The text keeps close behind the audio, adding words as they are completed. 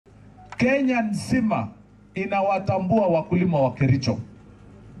Kenya nzima inawatambua wakulima wa Kericho.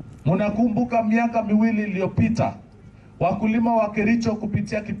 Munakumbuka miaka miwili iliyopita wakulima wa Kericho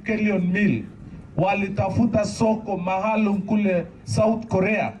kupitia Kipkelion Mill walitafuta soko maalum kule South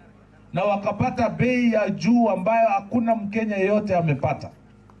Korea na wakapata bei ya juu ambayo hakuna Mkenya yeyote amepata.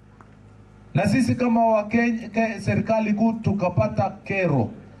 Na sisi kama serikali kuu tukapata kero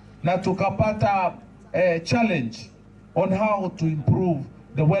na tukapata challenge on how to improve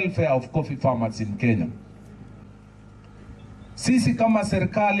the welfare of coffee farmers in Kenya. Sisi kama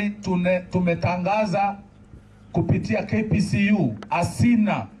serikali tumetangaza kupitia KPCU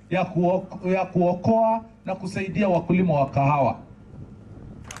asina ya kuokoa na kusaidia wakulima wa kahawa.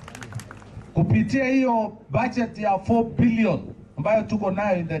 Kupitia hiyo budget ya 4 billion ambayo tuko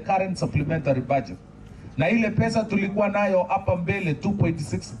nayo in the current supplementary budget, na ile pesa tulikuwa nayo hapa mbele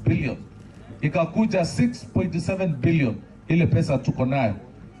 2.6 billion ikakuja 6.7 billion, ile pesa tuko nayo.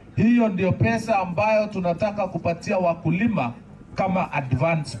 Hiyo ndio pesa ambayo tunataka kupatia wakulima kama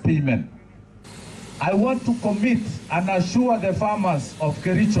advance payment. I want to commit and assure the farmers of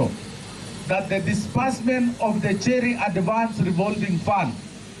Kericho that the disbursement of the Cherry Advance Revolving Fund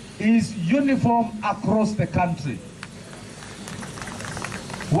is uniform across the country.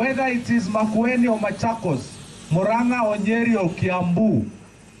 Whether it is Makueni or Machakos, Murang'a or Nyeri or Kiambu,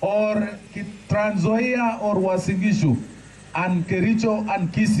 or Trans Nzoia or Uasin Gishu, and Kericho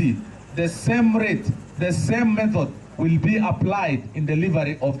and Kisii, the same rate, the same method will be applied in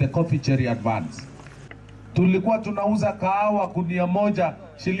delivery of the coffee Cherry Advance. Tulikuwa tunauza kahawa gunia moja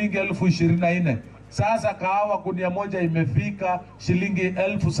shilingi 24,000. Sasa kahawa gunia moja imefika shilingi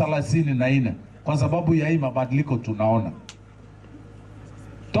 34,000 kwa sababu ya hii mabadiliko tunaona.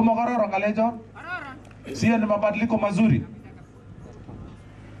 Tomo karoro kalejo? Sio ni mabadiliko mazuri?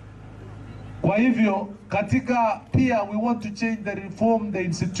 Kwa hivyo katika pia we want to change the reform the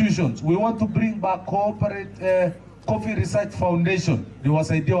institutions. We want to bring back Coffee Research Foundation ni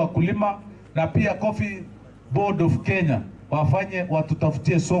wasaidia wakulima, na pia Coffee Board of Kenya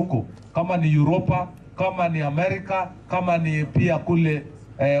watutafutie soko kama ni Europa, kama ni Amerika, kama ni pia kule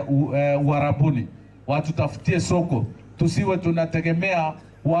Uarabuni. Watutafutie soko, tusiwe tunategemea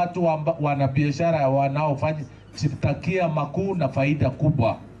watu wana biashara wanaofanya chitakia makuu na faida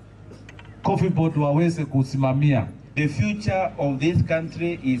kubwa. Coffee Board waweze kusimamia. The future of this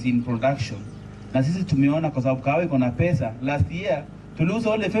country is in production. Na sisi tumeona kwa sababu kahawa iko na pesa. Last year tuliuza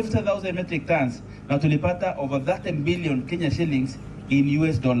only 50,000 metric tons na tulipata over 30 billion Kenya shillings in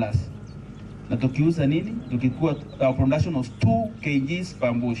US dollars. Na tukiuza nini? Tukikuwa our production was 2 kgs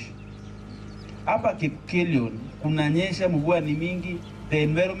per bush. Hapa Kipkelion kunanyesha, mvua ni mingi, the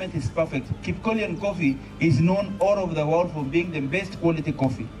environment is perfect. Kipkelion coffee is known all over the world for being the best quality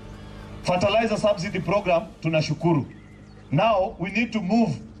coffee. Fertilizer subsidy program tunashukuru. Now we need to move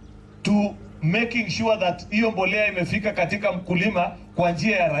to making sure that hiyo mbolea imefika katika mkulima kwa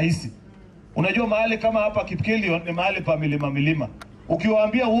njia ya rahisi. Unajua mahali kama hapa Kipkelion ni mahali pa milima.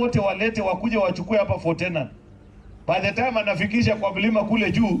 Ukiwaambia wote walete wakuje wachukue hapa Fortenan, by the time anafikisha kwa mlima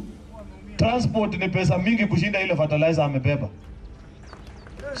kule juu, transport ni pesa mingi kushinda ile fertilizer amebeba.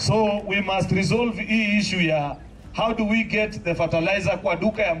 So we must resolve hii issue ya how do we get the fertilizer kwa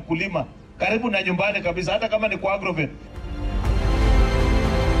duka ya mkulima karibu na nyumbani kabisa, hata kama ni kwa Agrovet.